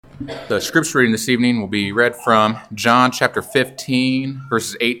The scripture reading this evening will be read from John chapter 15,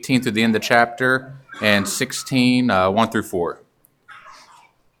 verses 18 through the end of the chapter, and 16, 1 through 4.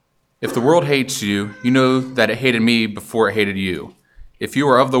 If the world hates you, you know that it hated me before it hated you. If you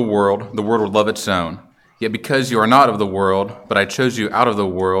are of the world would love its own. Yet because you are not of the world, but I chose you out of the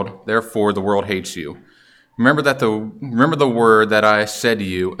world, therefore the world hates you. Remember the word that I said to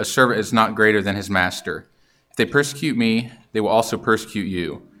you, a servant is not greater than his master. If they persecute me, they will also persecute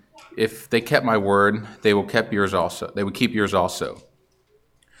you. If they kept my word, they will keep yours also.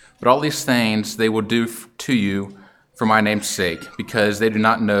 But all these things they will do to you for my name's sake, because they do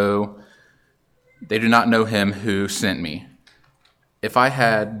not know him who sent me. If I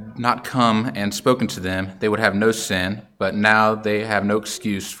had not come and spoken to them, they would have no sin, but now they have no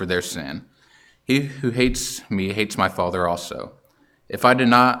excuse for their sin. He who hates me hates my Father also. If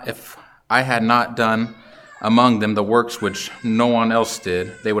I had not done among them the works which no one else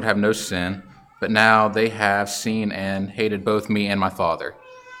did, they would have no sin, but now they have seen and hated both me and my Father.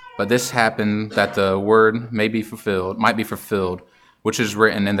 But this happened that the word might be fulfilled, which is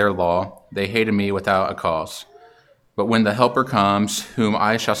written in their law, they hated me without a cause. But when the Helper comes, whom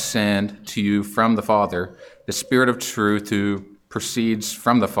I shall send to you from the Father, the Spirit of truth who proceeds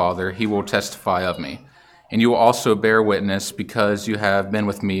from the Father, he will testify of me. And you will also bear witness, because you have been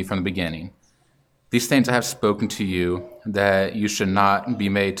with me from the beginning. These things I have spoken to you, that you should not be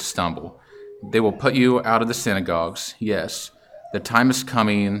made to stumble. They will put you out of the synagogues. Yes, the time is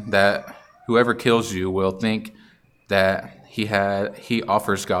coming that whoever kills you will think that he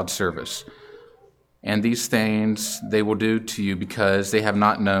offers God service. And these things they will do to you because they have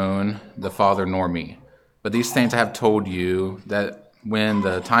not known the Father nor me. But these things I have told you, that when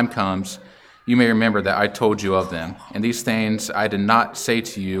the time comes, you may remember that I told you of them. And these things I did not say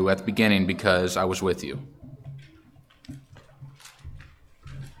to you at the beginning because I was with you.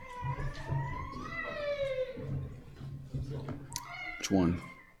 Which one?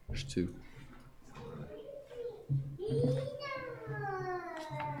 There's two.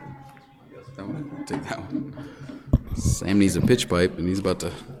 That one? I'll take that one. Sam needs a pitch pipe, and he's about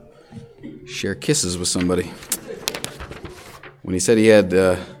to share kisses with somebody. When he said he had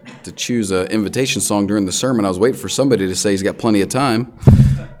to choose an invitation song during the sermon, I was waiting for somebody to say he's got plenty of time.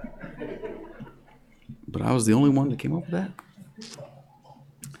 But I was the only one that came up with that.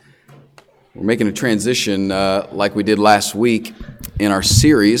 We're making a transition like we did last week in our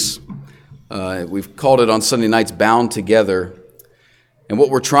series. We've called it on Sunday nights, Bound Together. And what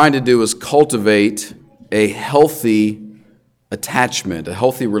we're trying to do is cultivate a healthy attachment, a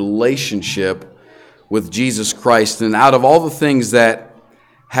healthy relationship with Jesus Christ. And out of all the things that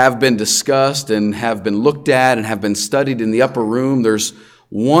have been discussed and have been looked at and have been studied in the upper room, there's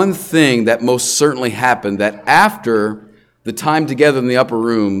one thing that most certainly happened, that after the time together in the upper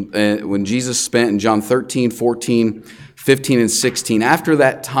room, when Jesus spent in John 13, 14, 15, and 16, after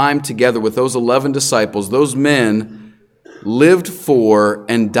that time together with those 11 disciples, those men lived for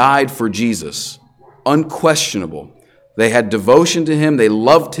and died for Jesus. Unquestionable. They had devotion to him, they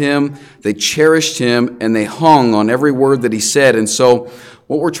loved him, they cherished him, and they hung on every word that he said. And so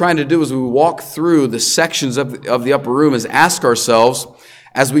what we're trying to do as we walk through the sections of the upper room is ask ourselves,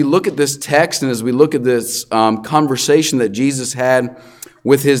 as we look at this text and as we look at this conversation that Jesus had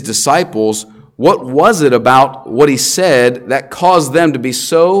with his disciples, what was it about what he said that caused them to be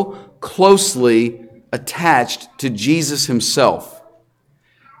so closely attached to Jesus himself?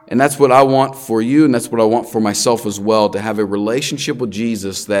 And that's what I want for you, and that's what I want for myself as well, to have a relationship with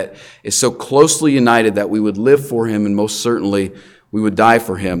Jesus that is so closely united that we would live for him, and most certainly we would die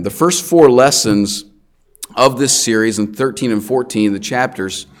for him. The first 4 lessons of this series in 13 and 14, the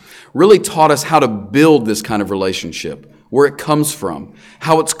chapters, really taught us how to build this kind of relationship, where it comes from,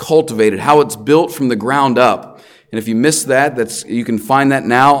 how it's cultivated, how it's built from the ground up. And if you missed that, you can find that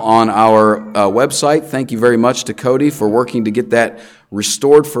now on our website. Thank you very much to Cody for working to get that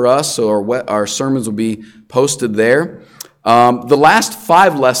restored for us, so our sermons will be posted there. The last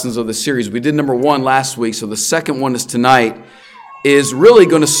 5 lessons of the series, we did number 1 last week, so the second one is tonight, is really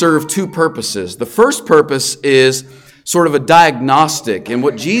going to serve 2 purposes. The first purpose is sort of a diagnostic, and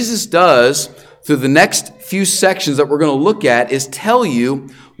what Jesus does through the next few sections that we're going to look at is tell you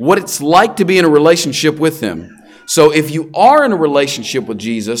what it's like to be in a relationship with him. So if you are in a relationship with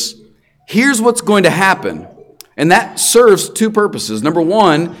Jesus, here's what's going to happen. And that serves 2 purposes. Number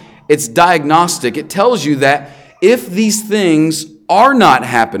 1, it's diagnostic. It tells you that if these things are not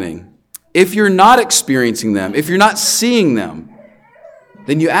happening, if you're not experiencing them, if you're not seeing them,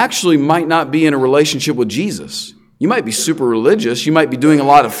 then you actually might not be in a relationship with Jesus. You might be super religious, you might be doing a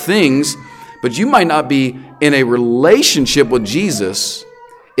lot of things, but you might not be in a relationship with Jesus.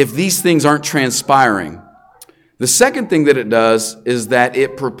 if these things aren't transpiring. The second thing that it does is that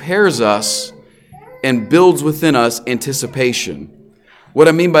it prepares us and builds within us anticipation. What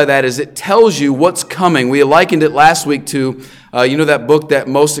I mean by that is it tells you what's coming. We likened it last week to, that book that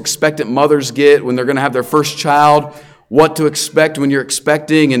most expectant mothers get when they're going to have their first child, what to expect when you're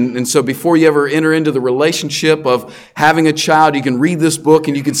expecting. And so before you ever enter into the relationship of having a child, you can read this book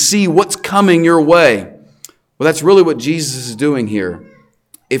and you can see what's coming your way. Well, that's really what Jesus is doing here.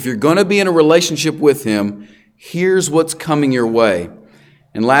 If you're going to be in a relationship with Him, here's what's coming your way.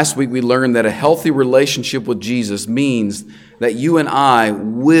 And last week we learned that a healthy relationship with Jesus means that you and I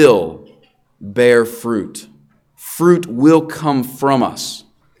will bear fruit. Fruit will come from us.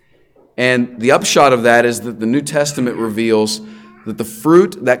 And the upshot of that is that the New Testament reveals that the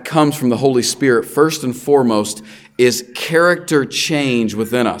fruit that comes from the Holy Spirit, first and foremost, is character change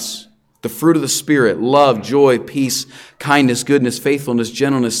within us. The fruit of the Spirit, love, joy, peace, kindness, goodness, faithfulness,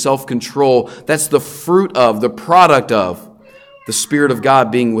 gentleness, self-control. That's the fruit of, the product of the Spirit of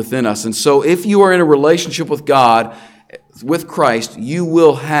God being within us. And so if you are in a relationship with God, with Christ, you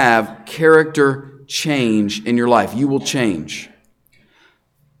will have character change in your life. You will change.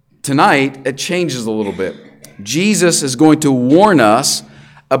 Tonight, it changes a little bit. Jesus is going to warn us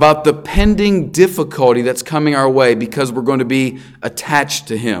about the pending difficulty that's coming our way because we're going to be attached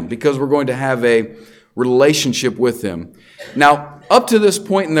to Him, because we're going to have a relationship with Him. Now, up to this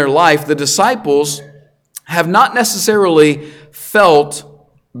point in their life, the disciples have not necessarily felt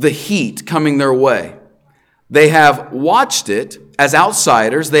the heat coming their way. They have watched it as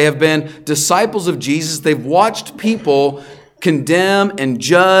outsiders. They have been disciples of Jesus. They've watched people condemn and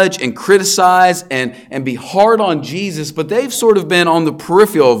judge and criticize and be hard on Jesus, but they've sort of been on the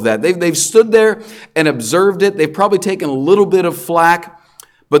peripheral of that. They've stood there and observed it. They've probably taken a little bit of flack,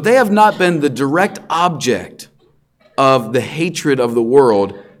 but they have not been the direct object of the hatred of the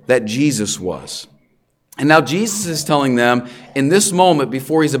world that Jesus was. And now Jesus is telling them in this moment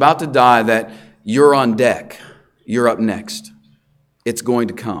before He's about to die that you're on deck. You're up next. It's going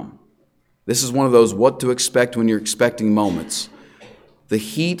to come. This is one of those what to expect when you're expecting moments. The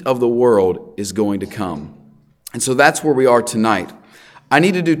heat of the world is going to come. And so that's where we are tonight. I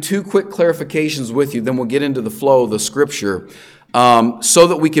need to do two quick clarifications with you, then we'll get into the flow of the Scripture so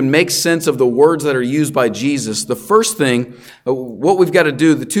that we can make sense of the words that are used by Jesus. The first thing, what we've got to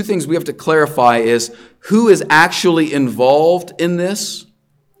do, the two things we have to clarify is who is actually involved in this,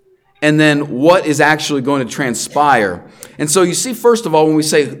 and then what is actually going to transpire. And so you see, first of all, when we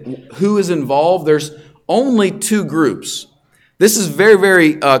say who is involved, there's only two groups. This is very,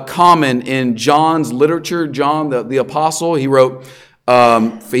 very common in John's literature. John, the apostle, he wrote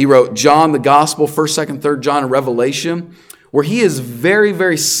John, the Gospel, 1st, 2nd, 3rd John, and Revelation, where he is very,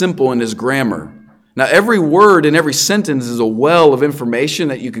 very simple in his grammar. Now, every word in every sentence is a well of information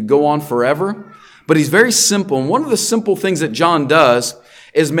that you could go on forever, but he's very simple. And one of the simple things that John does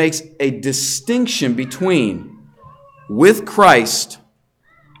is makes a distinction between with Christ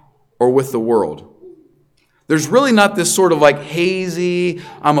or with the world. There's really not this sort of like hazy,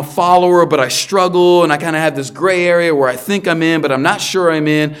 I'm a follower, but I struggle, and I kind of have this gray area where I think I'm in, but I'm not sure I'm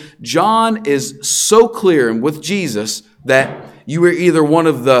in. John is so clear and with Jesus that you are either one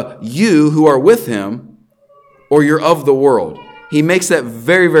of the you who are with Him or you're of the world. He makes that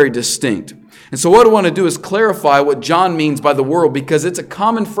very, very distinct. And so what I want to do is clarify what John means by the world, because it's a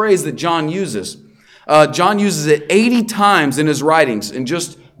common phrase that John uses. John uses it 80 times in his writings, in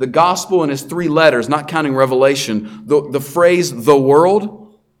just the gospel and his 3 letters, not counting Revelation. The phrase, the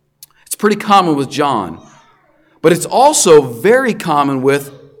world, it's pretty common with John. But it's also very common with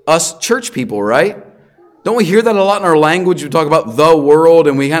us church people, right? Don't we hear that a lot in our language? We talk about the world,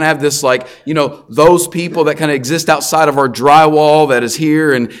 and we kind of have this those people that kind of exist outside of our drywall that is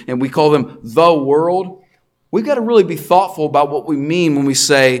here, and we call them the world. We've got to really be thoughtful about what we mean when we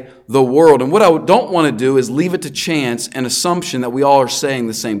say the world. And what I don't want to do is leave it to chance and assumption that we all are saying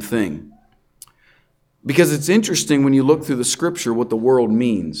the same thing. Because it's interesting when you look through the Scripture what the world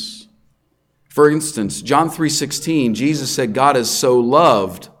means. For instance, John 3:16, Jesus said, God has so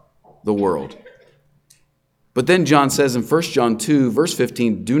loved the world. But then John says in 1 John 2, verse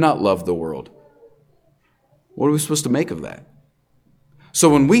 15, do not love the world. What are we supposed to make of that? So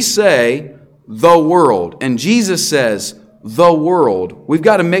when we say the world, and Jesus says the world, we've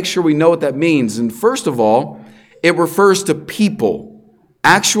got to make sure we know what that means. And first of all, it refers to people,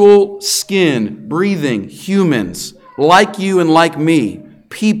 actual skin, breathing humans, like you and like me,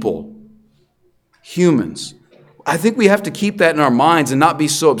 people, humans. I think we have to keep that in our minds and not be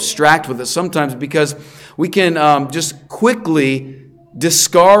so abstract with it sometimes, because we can just quickly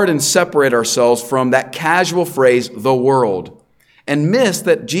discard and separate ourselves from that casual phrase, the world. and miss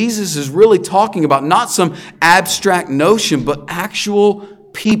that Jesus is really talking about not some abstract notion, but actual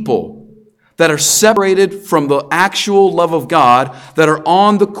people that are separated from the actual love of God, that are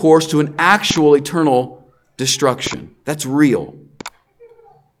on the course to an actual eternal destruction. That's real.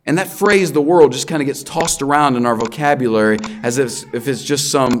 And that phrase, the world, just kind of gets tossed around in our vocabulary as if it's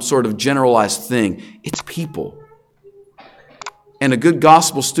just some sort of generalized thing. It's people. And a good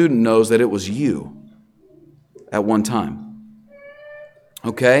gospel student knows that it was you at one time.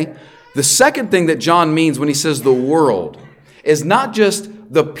 Okay? The second thing that John means when he says the world is not just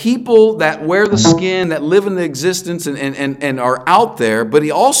the people that wear the skin, that live in the existence and are out there, but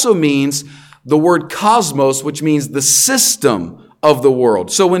he also means the word cosmos, which means the system of the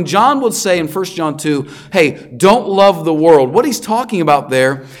world. So when John would say in 1 John 2, hey, don't love the world, what he's talking about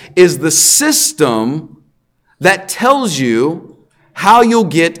there is the system that tells you how you'll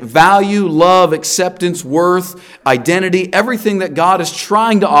get value, love, acceptance, worth, identity, everything that God is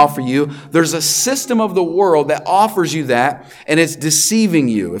trying to offer you. There's a system of the world that offers you that, and it's deceiving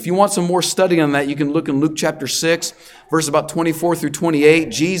you. If you want some more study on that, you can look in Luke chapter 6, verse about 24 through 28.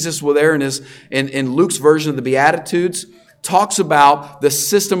 Jesus, well, there in Luke's version of the Beatitudes, talks about the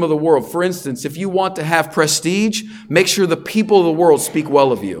system of the world. For instance, if you want to have prestige, make sure the people of the world speak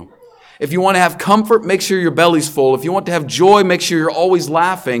well of you. If you want to have comfort, make sure your belly's full. If you want to have joy, make sure you're always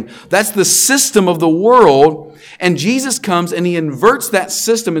laughing. That's the system of the world. And Jesus comes and he inverts that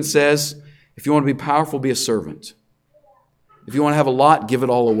system and says, if you want to be powerful, be a servant. If you want to have a lot, give it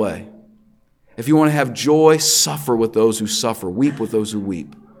all away. If you want to have joy, suffer with those who suffer. Weep with those who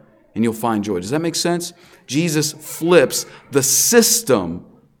weep. And you'll find joy. Does that make sense? Jesus flips the system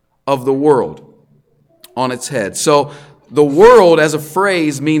of the world on its head. So the world as a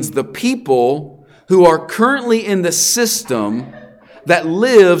phrase means the people who are currently in the system that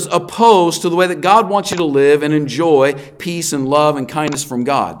lives opposed to the way that God wants you to live and enjoy peace and love and kindness from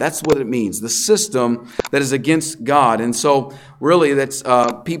God. That's what it means. The system that is against God. And so really that's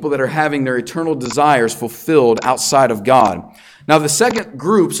people that are having their eternal desires fulfilled outside of God. Now the second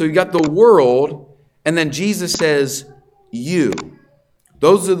group, so you got the world, and then Jesus says you.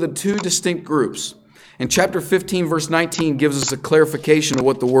 Those are the two distinct groups. And chapter 15, verse 19 gives us a clarification of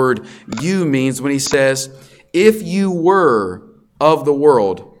what the word you means when he says, if you were of the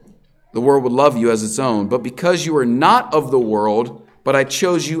world would love you as its own. But because you are not of the world, but I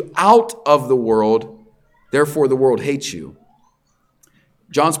chose you out of the world, therefore the world hates you.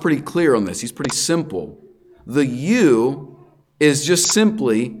 John's pretty clear on this. He's pretty simple. The you is just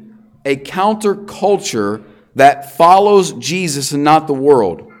simply a counterculture that follows Jesus and not the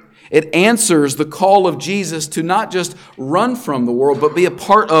world. It answers the call of Jesus to not just run from the world, but be a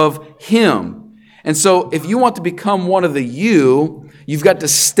part of Him. And so if you want to become one of the you've got to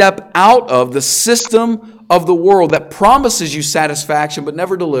step out of the system of the world that promises you satisfaction but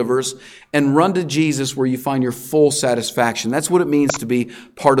never delivers, and run to Jesus where you find your full satisfaction. That's what it means to be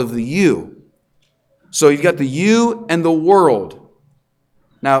part of the you. So you've got the you and the world.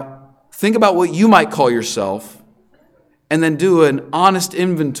 Now, think about what you might call yourself, and then do an honest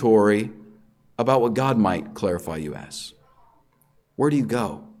inventory about what God might clarify you as. Where do you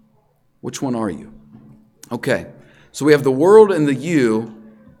go? Which one are you? Okay, so we have the world and the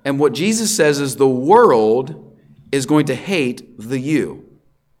you, and what Jesus says is the world is going to hate the you.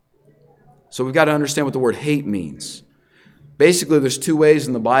 So we've got to understand what the word hate means. Basically, there's two ways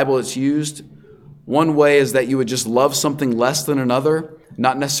in the Bible it's used. One way is that you would just love something less than another,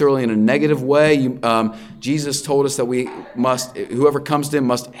 not necessarily in a negative way. Jesus told us that whoever comes to Him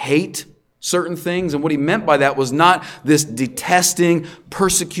must hate certain things. And what He meant by that was not this detesting,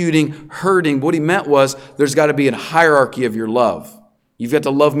 persecuting, hurting. What He meant was there's got to be a hierarchy of your love. You've got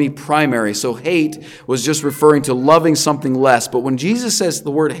to love me primary. So hate was just referring to loving something less. But when Jesus says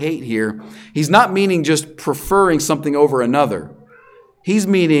the word hate here, He's not meaning just preferring something over another. He's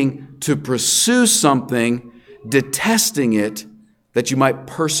meaning to pursue something, detesting it, that you might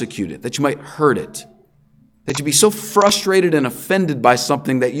persecute it, that you might hurt it, that you be so frustrated and offended by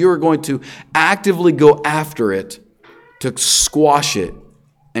something that you're going to actively go after it to squash it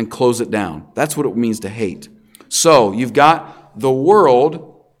and close it down. That's what it means to hate. So you've got the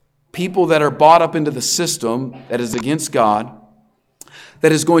world, people that are bought up into the system that is against God,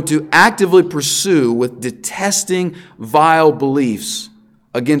 that is going to actively pursue with detesting, vile beliefs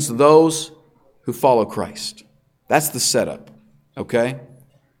against those who follow Christ. That's the setup. Okay?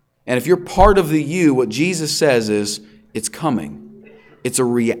 And if you're part of the you, what Jesus says is, it's coming. It's a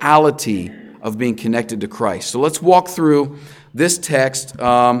reality of being connected to Christ. So let's walk through this text.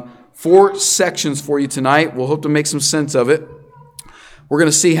 4 sections for you tonight. We'll hope to make some sense of it. We're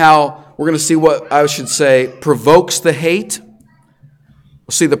going to see what I should say provokes the hate.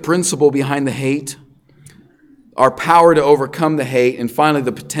 We'll see the principle behind the hate, our power to overcome the hate, and finally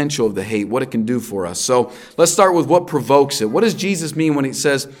the potential of the hate, what it can do for us. So let's start with what provokes it. What does Jesus mean when he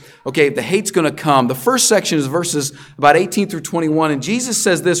says, okay, the hate's going to come? The first section is verses about 18 through 21, and Jesus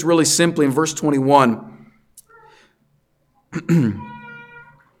says this really simply in verse 21.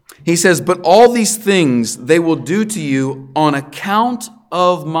 He says, "But all these things they will do to you on account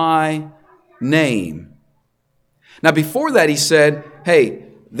of my name." Now before that he said, hey,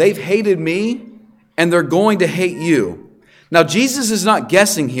 they've hated me, and they're going to hate you. Now, Jesus is not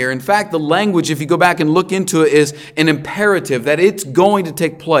guessing here. In fact, the language, if you go back and look into it, is an imperative that it's going to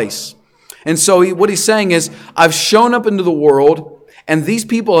take place. And so what he's saying is, I've shown up into the world, and these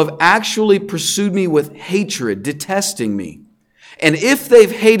people have actually pursued me with hatred, detesting me. And if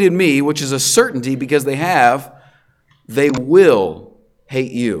they've hated me, which is a certainty because they have, they will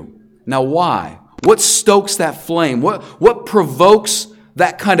hate you. Now, why? What stokes that flame? What provokes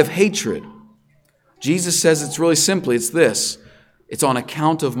that kind of hatred? Jesus says it's really simply, it's this. It's on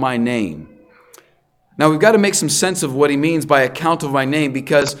account of my name. Now we've got to make some sense of what he means by account of my name,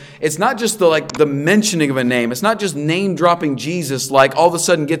 because it's not just the mentioning of a name. It's not just name dropping Jesus like all of a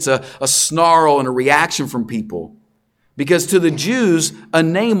sudden gets a snarl and a reaction from people. Because to the Jews, a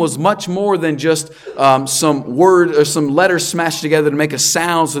name was much more than just some word or some letters smashed together to make a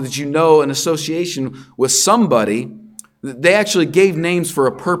sound so that you know an association with somebody. They actually gave names for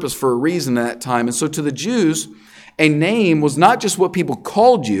a purpose, for a reason at that time. And so to the Jews, a name was not just what people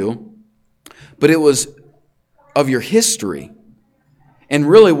called you, but it was of your history. And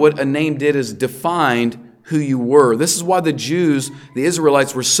really what a name did is defined who you were. This is why the Jews, the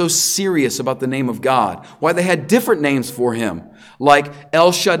Israelites, were so serious about the name of God. Why they had different names for him, like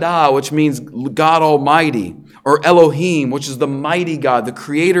El Shaddai, which means God Almighty, or Elohim, which is the mighty God, the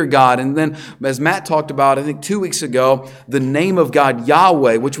creator God. And then, as Matt talked about, I think 2 weeks ago, the name of God,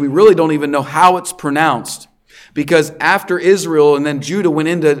 Yahweh, which we really don't even know how it's pronounced. Because after Israel and then Judah went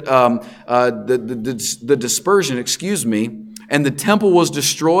into the dispersion, and the temple was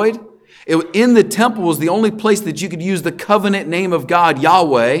destroyed, in the temple was the only place that you could use the covenant name of God,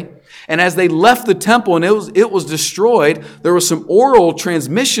 Yahweh. And as they left the temple and it was destroyed, there was some oral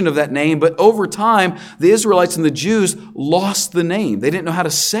transmission of that name, but over time, the Israelites and the Jews lost the name. They didn't know how to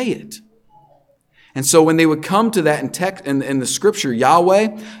say it. And so when they would come to that in the scripture,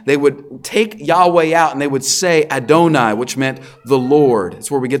 Yahweh, they would take Yahweh out and they would say Adonai, which meant the Lord. It's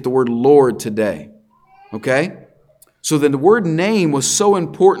where we get the word Lord today. Okay? So then the word name was so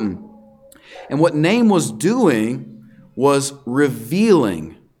important. And what name was doing was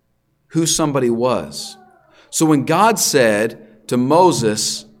revealing who somebody was. So when God said to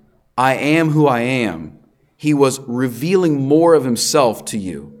Moses, I am who I am, he was revealing more of himself to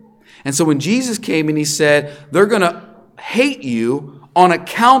you. And so when Jesus came and he said, they're going to hate you on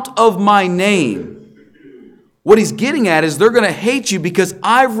account of my name, what he's getting at is they're going to hate you because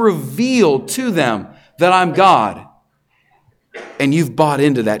I've revealed to them that I'm God. And you've bought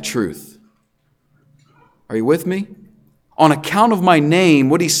into that truth. Are you with me? On account of my name,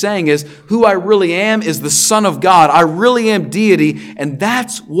 what he's saying is, who I really am is the Son of God. I really am deity, and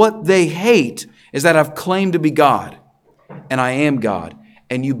that's what they hate, is that I've claimed to be God, and I am God,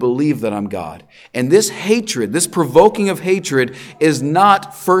 and you believe that I'm God. And this hatred, this provoking of hatred, is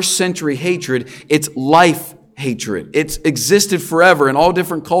not first century hatred, it's life hatred. It's existed forever in all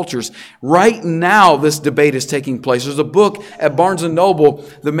different cultures. Right now, this debate is taking place. There's a book at Barnes & Noble.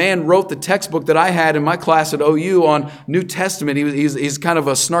 The man wrote the textbook that I had in my class at OU on New Testament. He's kind of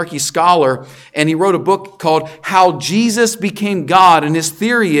a snarky scholar, and he wrote a book called How Jesus Became God. And his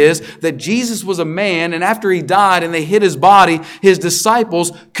theory is that Jesus was a man, and after he died and they hid his body, his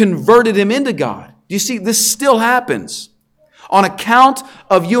disciples converted him into God. You see, this still happens. On account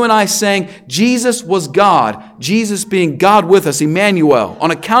of you and I saying Jesus was God, Jesus being God with us, Emmanuel,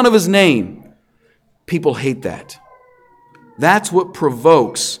 on account of his name, people hate that. That's what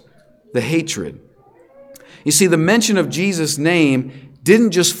provokes the hatred. You see, the mention of Jesus' name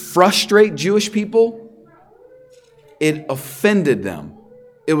didn't just frustrate Jewish people, it offended them.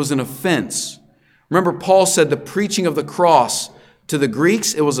 It was an offense. Remember, Paul said the preaching of the cross to the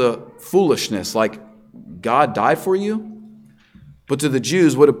Greeks, it was a foolishness, like God died for you. But to the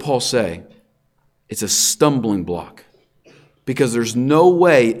Jews, what did Paul say? It's a stumbling block. Because there's no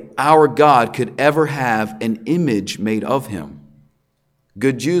way our God could ever have an image made of him.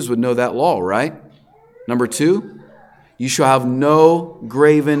 Good Jews would know that law, right? Number 2, you shall have no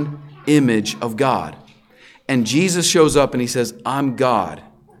graven image of God. And Jesus shows up and he says, I'm God.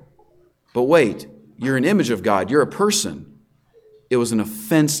 But wait, you're an image of God. You're a person. It was an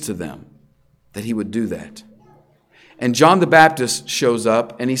offense to them that he would do that. And John the Baptist shows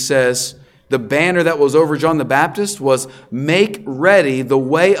up and he says, the banner that was over John the Baptist was, "Make ready the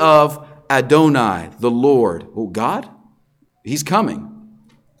way of Adonai, the Lord." Oh, God? He's coming.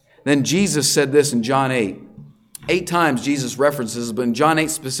 Then Jesus said this in John 8. 8 times Jesus references, but in John 8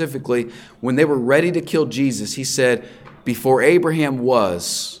 specifically, when they were ready to kill Jesus, he said, "Before Abraham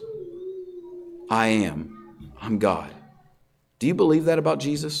was, I am. I'm God." Do you believe that about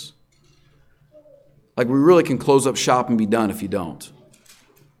Jesus? Like, we really can close up shop and be done if you don't.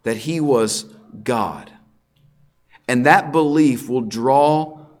 That he was God. And that belief will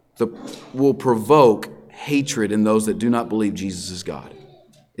provoke hatred in those that do not believe Jesus is God.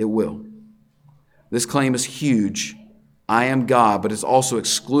 It will. This claim is huge. I am God, but it's also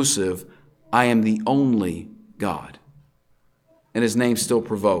exclusive. I am the only God. And his name still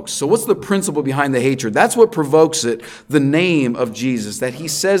provokes. So what's the principle behind the hatred? That's what provokes it, the name of Jesus, that he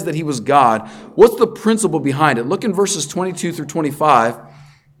says that he was God. What's the principle behind it? Look in verses 22 through 25.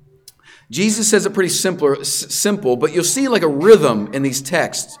 Jesus says it pretty simple, but you'll see like a rhythm in these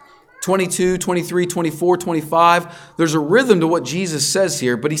texts. 22, 23, 24, 25. There's a rhythm to what Jesus says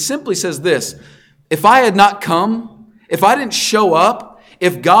here, but he simply says this: if I had not come, if I didn't show up,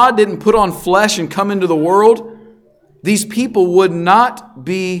 if God didn't put on flesh and come into the world, these people would not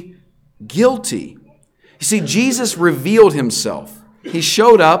be guilty. You see, Jesus revealed himself. He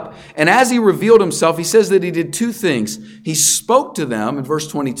showed up, and as he revealed himself, he says that he did 2 things. He spoke to them in verse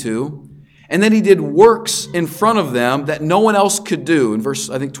 22, and then he did works in front of them that no one else could do in verse,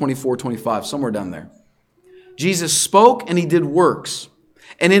 I think, 24, 25, somewhere down there. Jesus spoke and he did works.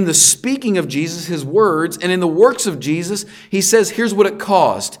 And in the speaking of Jesus, his words, and in the works of Jesus, he says, here's what it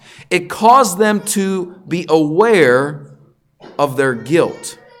caused. It caused them to be aware of their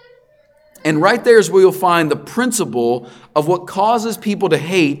guilt. And right there is where you'll find the principle of what causes people to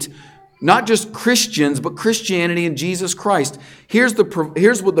hate not just Christians, but Christianity and Jesus Christ. Here's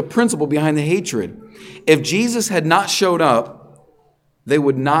what the principle behind the hatred. If Jesus had not showed up, they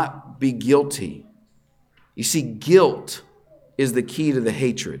would not be guilty. You see, guilt is the key to the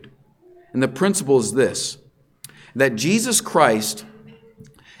hatred. And the principle is this: that Jesus Christ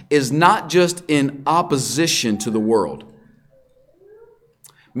is not just in opposition to the world.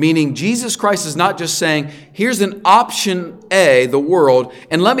 Meaning Jesus Christ is not just saying, here's an option A, the world,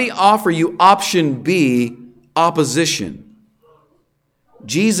 and let me offer you option B, opposition.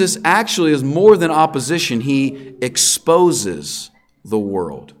 Jesus actually is more than opposition. He exposes the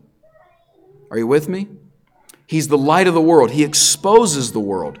world. Are you with me? He's the light of the world. He exposes the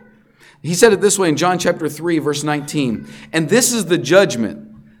world. He said it this way in John chapter 3, verse 19. And this is the judgment.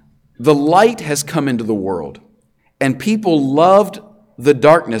 The light has come into the world, and people loved the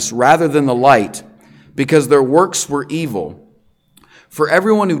darkness rather than the light, because their works were evil. For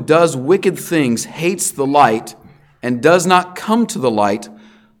everyone who does wicked things hates the light and does not come to the light,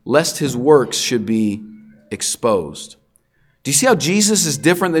 lest his works should be exposed. Do you see how Jesus is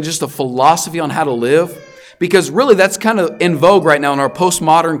different than just a philosophy on how to live? Because really that's kind of in vogue right now in our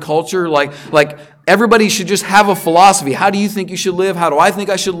postmodern culture. Like everybody should just have a philosophy. How do you think you should live? How do I think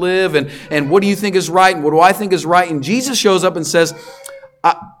I should live? And what do you think is right? And what do I think is right? And Jesus shows up and says,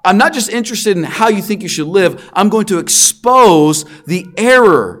 I'm not just interested in how you think you should live. I'm going to expose the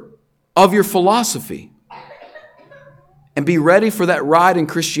error of your philosophy. And be ready for that ride in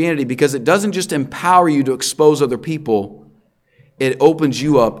Christianity, because it doesn't just empower you to expose other people. It opens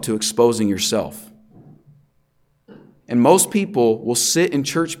you up to exposing yourself. And most people will sit in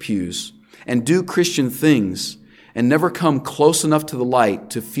church pews and do Christian things and never come close enough to the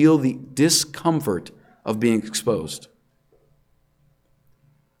light to feel the discomfort of being exposed.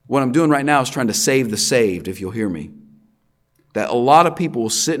 What I'm doing right now is trying to save the saved, if you'll hear me. That a lot of people will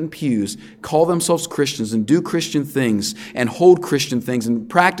sit in pews, call themselves Christians, and do Christian things, and hold Christian things, and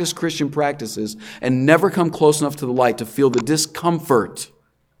practice Christian practices, and never come close enough to the light to feel the discomfort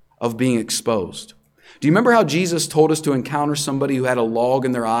of being exposed. Do you remember how Jesus told us to encounter somebody who had a log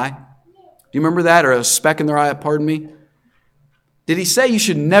in their eye? Do you remember that? Or a speck in their eye, pardon me? Did he say you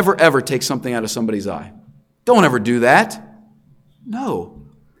should never, ever take something out of somebody's eye? Don't ever do that. No.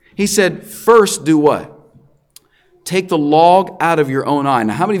 He said, first do what? Take the log out of your own eye.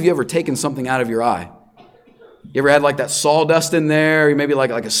 Now, how many of you ever taken something out of your eye? You ever had like that sawdust in there? Or maybe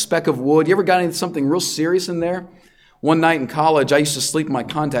like a speck of wood? You ever got into something real serious in there? One night in college, I used to sleep in my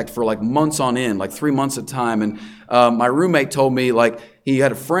contact for like months on end, like 3 months at a time. And my roommate told me like he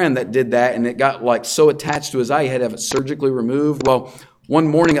had a friend that did that, and it got like so attached to his eye, he had to have it surgically removed. Well, one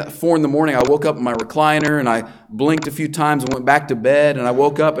morning at 4 a.m, I woke up in my recliner and I blinked a few times and went back to bed. And I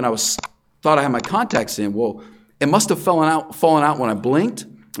woke up and thought I had my contacts in. Well, it must have fallen out when I blinked,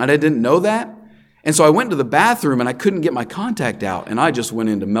 and I didn't know that. And so I went to the bathroom and I couldn't get my contact out, and I just went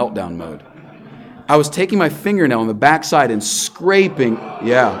into meltdown mode. I was taking my fingernail on the backside and scraping,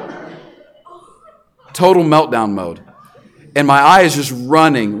 total meltdown mode. And my eye is just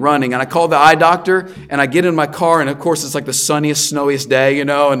running. And I call the eye doctor, and I get in my car, and of course it's like the sunniest, snowiest day,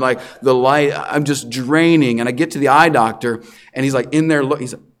 and like the light, I'm just draining. And I get to the eye doctor, and he's like in there,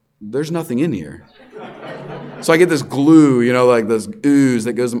 he's like, there's nothing in here. So I get this glue, like this ooze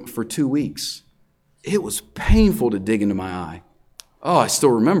that goes for 2 weeks. It was painful to dig into my eye. Oh, I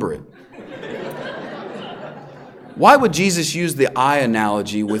still remember it. Why would Jesus use the eye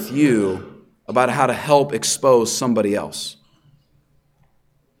analogy with you about how to help expose somebody else?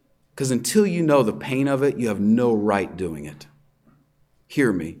 Because until you know the pain of it, you have no right doing it.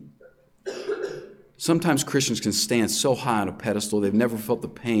 Hear me. Sometimes Christians can stand so high on a pedestal, they've never felt the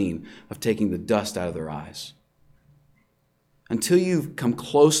pain of taking the dust out of their eyes. Until you've come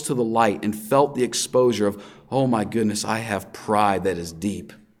close to the light and felt the exposure of, oh my goodness, I have pride that is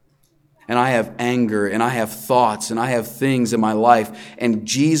deep. And I have anger, and I have thoughts, and I have things in my life. And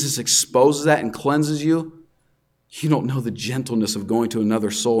Jesus exposes that and cleanses you. You don't know the gentleness of going to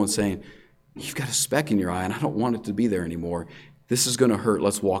another soul and saying, you've got a speck in your eye, and I don't want it to be there anymore. This is going to hurt.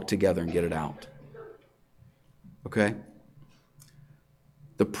 Let's walk together and get it out. Okay?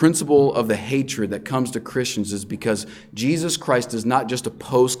 The principle of the hatred that comes to Christians is because Jesus Christ does not just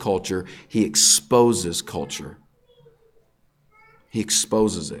oppose culture, he exposes culture. He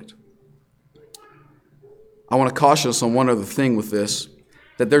exposes it. I want to caution us on one other thing with this,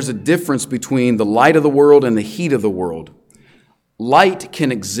 that there's a difference between the light of the world and the heat of the world. Light can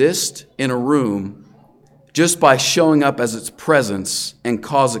exist in a room just by showing up as its presence and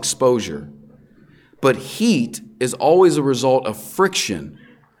cause exposure. But heat is always a result of friction,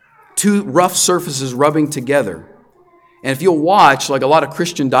 two rough surfaces rubbing together. And if you'll watch like a lot of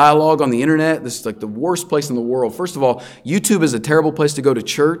Christian dialogue on the internet, this is like the worst place in the world. First of all, YouTube is a terrible place to go to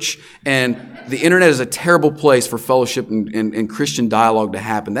church, and the internet is a terrible place for fellowship and Christian dialogue to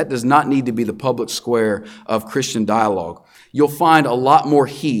happen. That does not need to be the public square of Christian dialogue. You'll find a lot more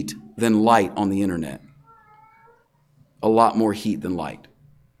heat than light on the internet. A lot more heat than light.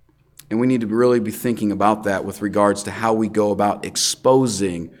 And we need to really be thinking about that with regards to how we go about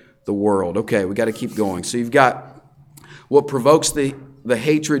exposing the world. Okay, we got to keep going. So you've got what provokes the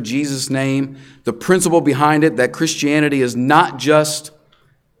hatred, Jesus' name, the principle behind it, that Christianity is not just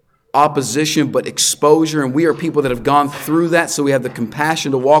opposition, but exposure, and we are people that have gone through that, so we have the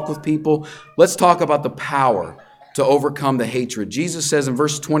compassion to walk with people. Let's talk about the power to overcome the hatred. Jesus says in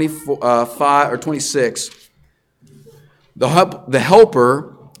verse 25 or 26, the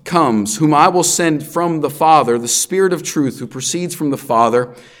helper comes, whom I will send from the Father, the Spirit of truth who proceeds from the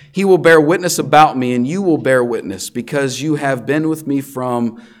Father. He will bear witness about me, and you will bear witness, because you have been with me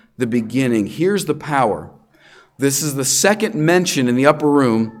from the beginning. Here's the power. This is the second mention in the upper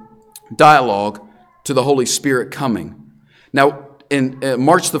room dialogue to the Holy Spirit coming. Now, in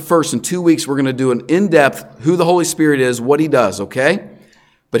March the 1st, in 2 weeks, we're going to do an in-depth who the Holy Spirit is, what he does, okay?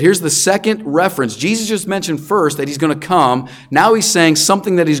 But here's the second reference. Jesus just mentioned first that he's going to come. Now he's saying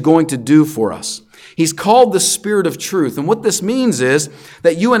something that he's going to do for us. He's called the Spirit of truth. And what this means is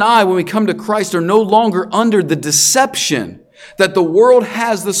that you and I, when we come to Christ, are no longer under the deception that the world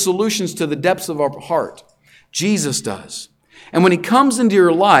has the solutions to the depths of our heart. Jesus does. And when he comes into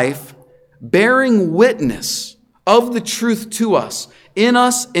your life, bearing witness of the truth to us, in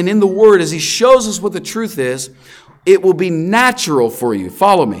us and in the Word, as he shows us what the truth is, it will be natural for you,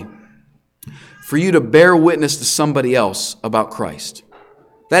 follow me, for you to bear witness to somebody else about Christ.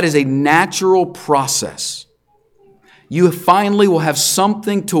 That is a natural process. You finally will have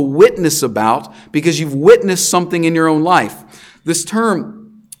something to witness about because you've witnessed something in your own life. This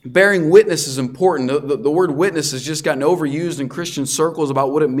term, bearing witness, is important. The word witness has just gotten overused in Christian circles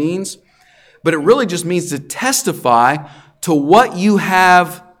about what it means. But it really just means to testify to what you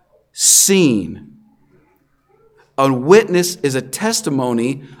have seen. A witness is a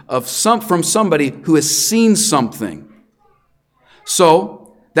testimony of from somebody who has seen something.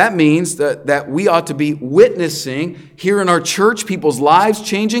 So that means that we ought to be witnessing here in our church, people's lives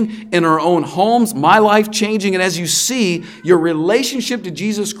changing, in our own homes, my life changing. And as you see your relationship to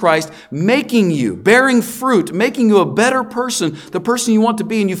Jesus Christ making you, bearing fruit, making you a better person, the person you want to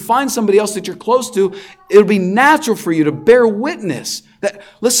be, and you find somebody else that you're close to, it'll be natural for you to bear witness that,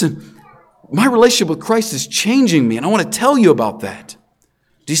 listen, my relationship with Christ is changing me, and I want to tell you about that.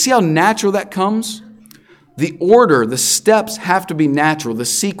 Do you see how natural that comes? The order, the steps have to be natural. The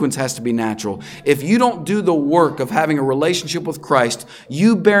sequence has to be natural. If you don't do the work of having a relationship with Christ,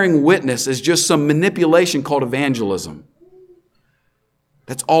 you bearing witness is just some manipulation called evangelism.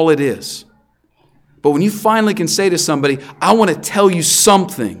 That's all it is. But when you finally can say to somebody, I want to tell you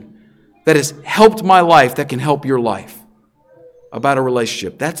something that has helped my life, that can help your life about a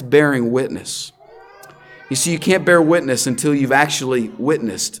relationship, that's bearing witness. You see, you can't bear witness until you've actually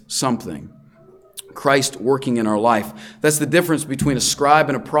witnessed something. Christ working in our life. That's the difference between a scribe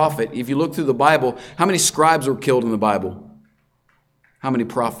and a prophet. If you look through the Bible, how many scribes were killed in the Bible? How many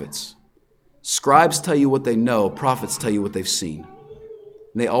prophets? Scribes tell you what they know. Prophets tell you what they've seen.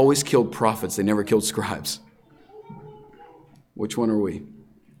 And they always killed prophets. They never killed scribes. Which one are we?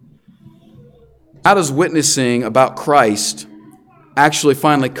 How does witnessing about Christ actually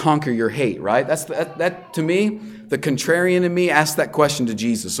finally conquer your hate, right? That to me, the contrarian in me asked that question to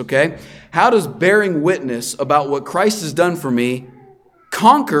Jesus, okay? How does bearing witness about what Christ has done for me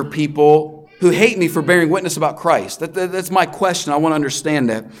conquer people who hate me for bearing witness about Christ? That's my question. I want to understand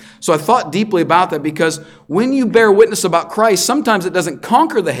that. So I thought deeply about that, because when you bear witness about Christ, sometimes it doesn't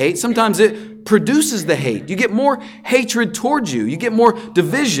conquer the hate. Sometimes it produces the hate. You get more hatred towards you. You get more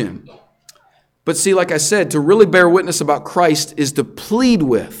division. But see, like I said, to really bear witness about Christ is to plead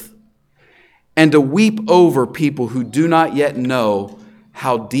with and to weep over people who do not yet know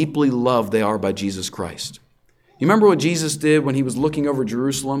how deeply loved they are by Jesus Christ. You remember what Jesus did when he was looking over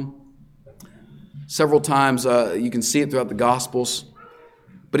Jerusalem? Several times, you can see it throughout the Gospels.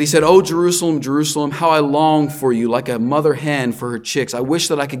 But he said, "Oh, Jerusalem, Jerusalem, how I long for you like a mother hen for her chicks. I wish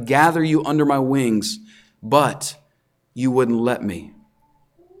that I could gather you under my wings, but you wouldn't let me."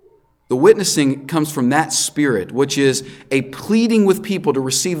 The witnessing comes from that spirit, which is a pleading with people to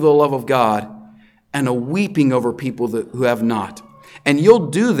receive the love of God and a weeping over people who have not. And you'll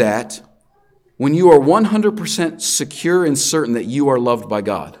do that when you are 100% secure and certain that you are loved by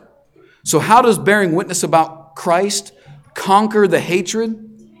God. So how does bearing witness about Christ conquer the hatred?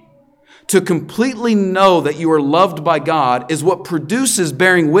 To completely know that you are loved by God is what produces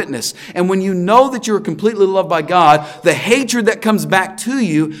bearing witness. And when you know that you are completely loved by God, the hatred that comes back to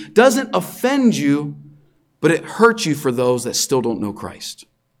you doesn't offend you, but it hurts you for those that still don't know Christ.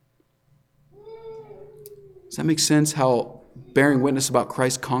 Does that make sense, how bearing witness about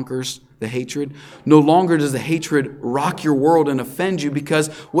Christ conquers the hatred? No longer does the hatred rock your world and offend you, because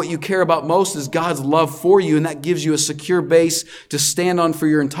what you care about most is God's love for you, and that gives you a secure base to stand on for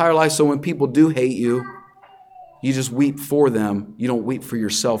your entire life. So when people do hate you, you just weep for them. You don't weep for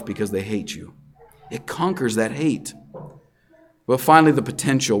yourself because they hate you. It conquers that hate. But finally, the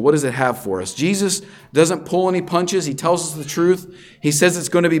potential. What does it have for us? Jesus doesn't pull any punches. He tells us the truth. He says it's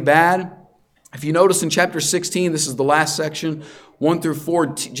going to be bad. If you notice in chapter 16, this is the last section, 1 through 4,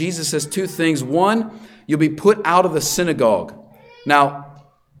 Jesus says two things. One, you'll be put out of the synagogue. Now,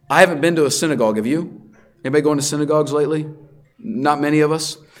 I haven't been to a synagogue. Have you? Anybody going to synagogues lately? Not many of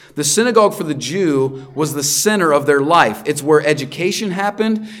us. The synagogue for the Jew was the center of their life. It's where education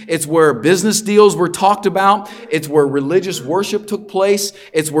happened. It's where business deals were talked about. It's where religious worship took place.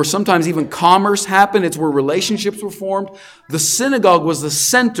 It's where sometimes even commerce happened. It's where relationships were formed. The synagogue was the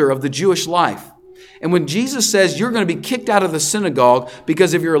center of the Jewish life. And when Jesus says you're going to be kicked out of the synagogue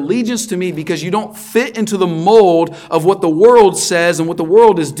because of your allegiance to me, because you don't fit into the mold of what the world says and what the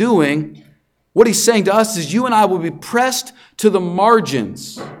world is doing, what he's saying to us is you and I will be pressed to the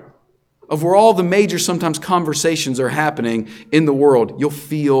margins of where all the major, sometimes, conversations are happening in the world. You'll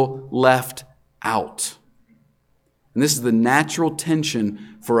feel left out. And this is the natural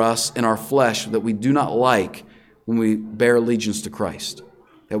tension for us in our flesh that we do not like when we bear allegiance to Christ.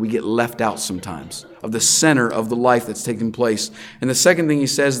 That we get left out sometimes of the center of the life that's taking place. And the second thing he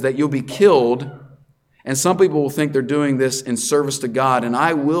says is that you'll be killed. And some people will think they're doing this in service to God. And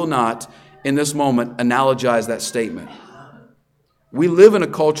I will not, in this moment, analogize that statement. We live in a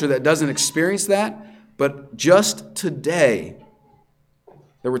culture that doesn't experience that, but just today,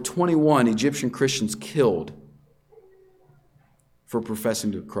 there were 21 Egyptian Christians killed for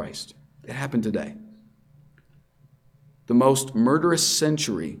professing to Christ. It happened today. The most murderous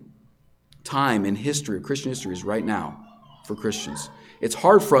time in history, Christian history, is right now for Christians. It's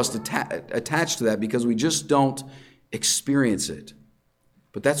hard for us to attach to that because we just don't experience it.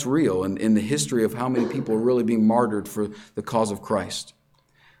 But that's real in the history of how many people are really being martyred for the cause of Christ.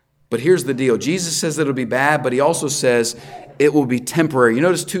 But here's the deal. Jesus says that it'll be bad, but he also says it will be temporary. You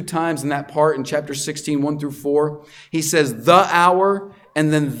notice two times in that part in chapter 16, 1 through 4, he says the hour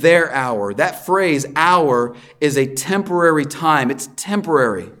and then their hour. That phrase, hour, is a temporary time. It's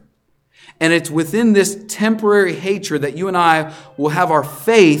temporary. And it's within this temporary hatred that you and I will have our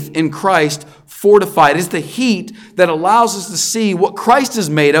faith in Christ fortified. It's the heat that allows us to see what Christ is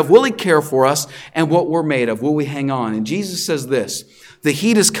made of. Will he care for us? And what we're made of? Will we hang on? And Jesus says this, the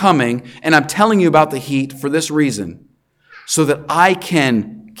heat is coming, and I'm telling you about the heat for this reason, so that I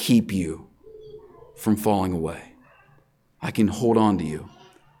can keep you from falling away. I can hold on to you.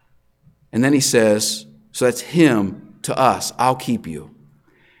 And then he says, so that's him to us, I'll keep you.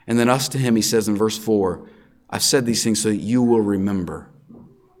 And then us to him, he says in verse 4, I've said these things so that you will remember.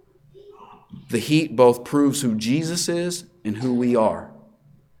 The heat both proves who Jesus is and who we are.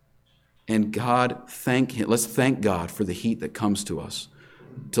 And let's thank God for the heat that comes to us,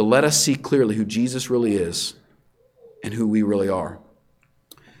 to let us see clearly who Jesus really is and who we really are.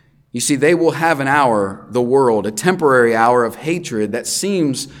 You see, they will have an hour, the world, a temporary hour of hatred that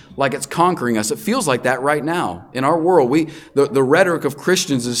seems like it's conquering us. It feels like that right now in our world. The rhetoric of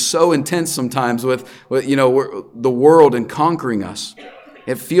Christians is so intense sometimes with the world and conquering us.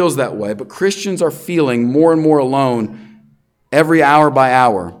 It feels that way. But Christians are feeling more and more alone every hour by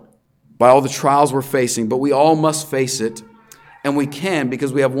hour by all the trials we're facing. But we all must face it, and we can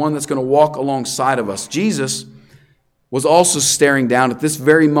because we have one that's going to walk alongside of us. Jesus was also staring down at this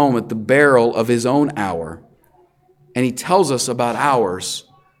very moment the barrel of his own hour. And he tells us about ours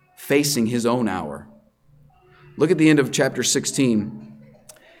facing his own hour. Look at the end of chapter 16.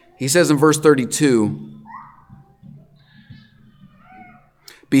 He says in verse 32,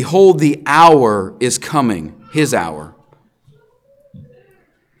 behold, the hour is coming, his hour.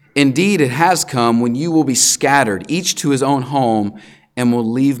 Indeed, it has come when you will be scattered, each to his own home, and will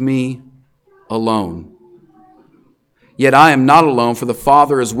leave me alone. Yet I am not alone, for the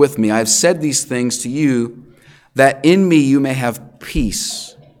Father is with me. I have said these things to you, that in me you may have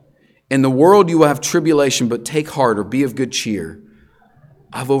peace. In the world you will have tribulation, but take heart or be of good cheer.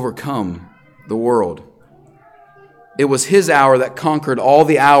 I've overcome the world. It was his hour that conquered all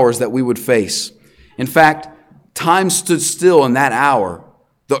the hours that we would face. In fact, time stood still in that hour.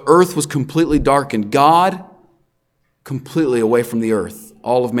 The earth was completely darkened. God completely away from the earth,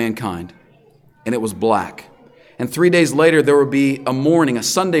 all of mankind. And it was black. And 3 days later, there would be a morning, a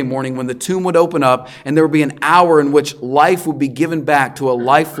Sunday morning, when the tomb would open up, and there would be an hour in which life would be given back to a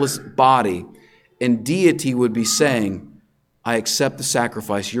lifeless body, and deity would be saying, I accept the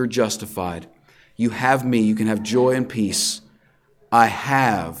sacrifice, you're justified. You have me, you can have joy and peace. I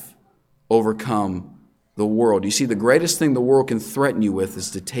have overcome the world. You see, the greatest thing the world can threaten you with is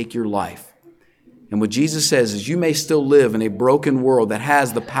to take your life. And what Jesus says is you may still live in a broken world that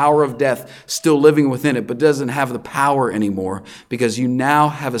has the power of death still living within it, but doesn't have the power anymore because you now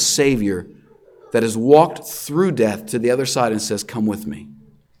have a Savior that has walked through death to the other side and says, come with me.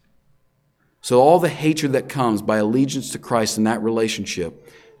 So all the hatred that comes by allegiance to Christ in that relationship,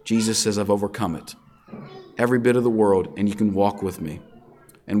 Jesus says, I've overcome it. Every bit of the world, and you can walk with me.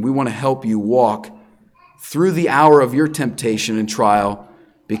 And we want to help you walk through the hour of your temptation and trial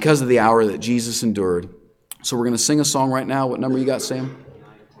because of the hour that Jesus endured. So we're going to sing a song right now. What number you got, Sam?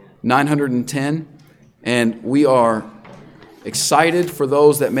 910. And we are excited for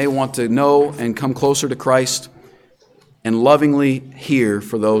those that may want to know and come closer to Christ, and lovingly here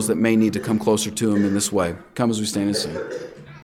for those that may need to come closer to Him in this way. Come as we stand and sing.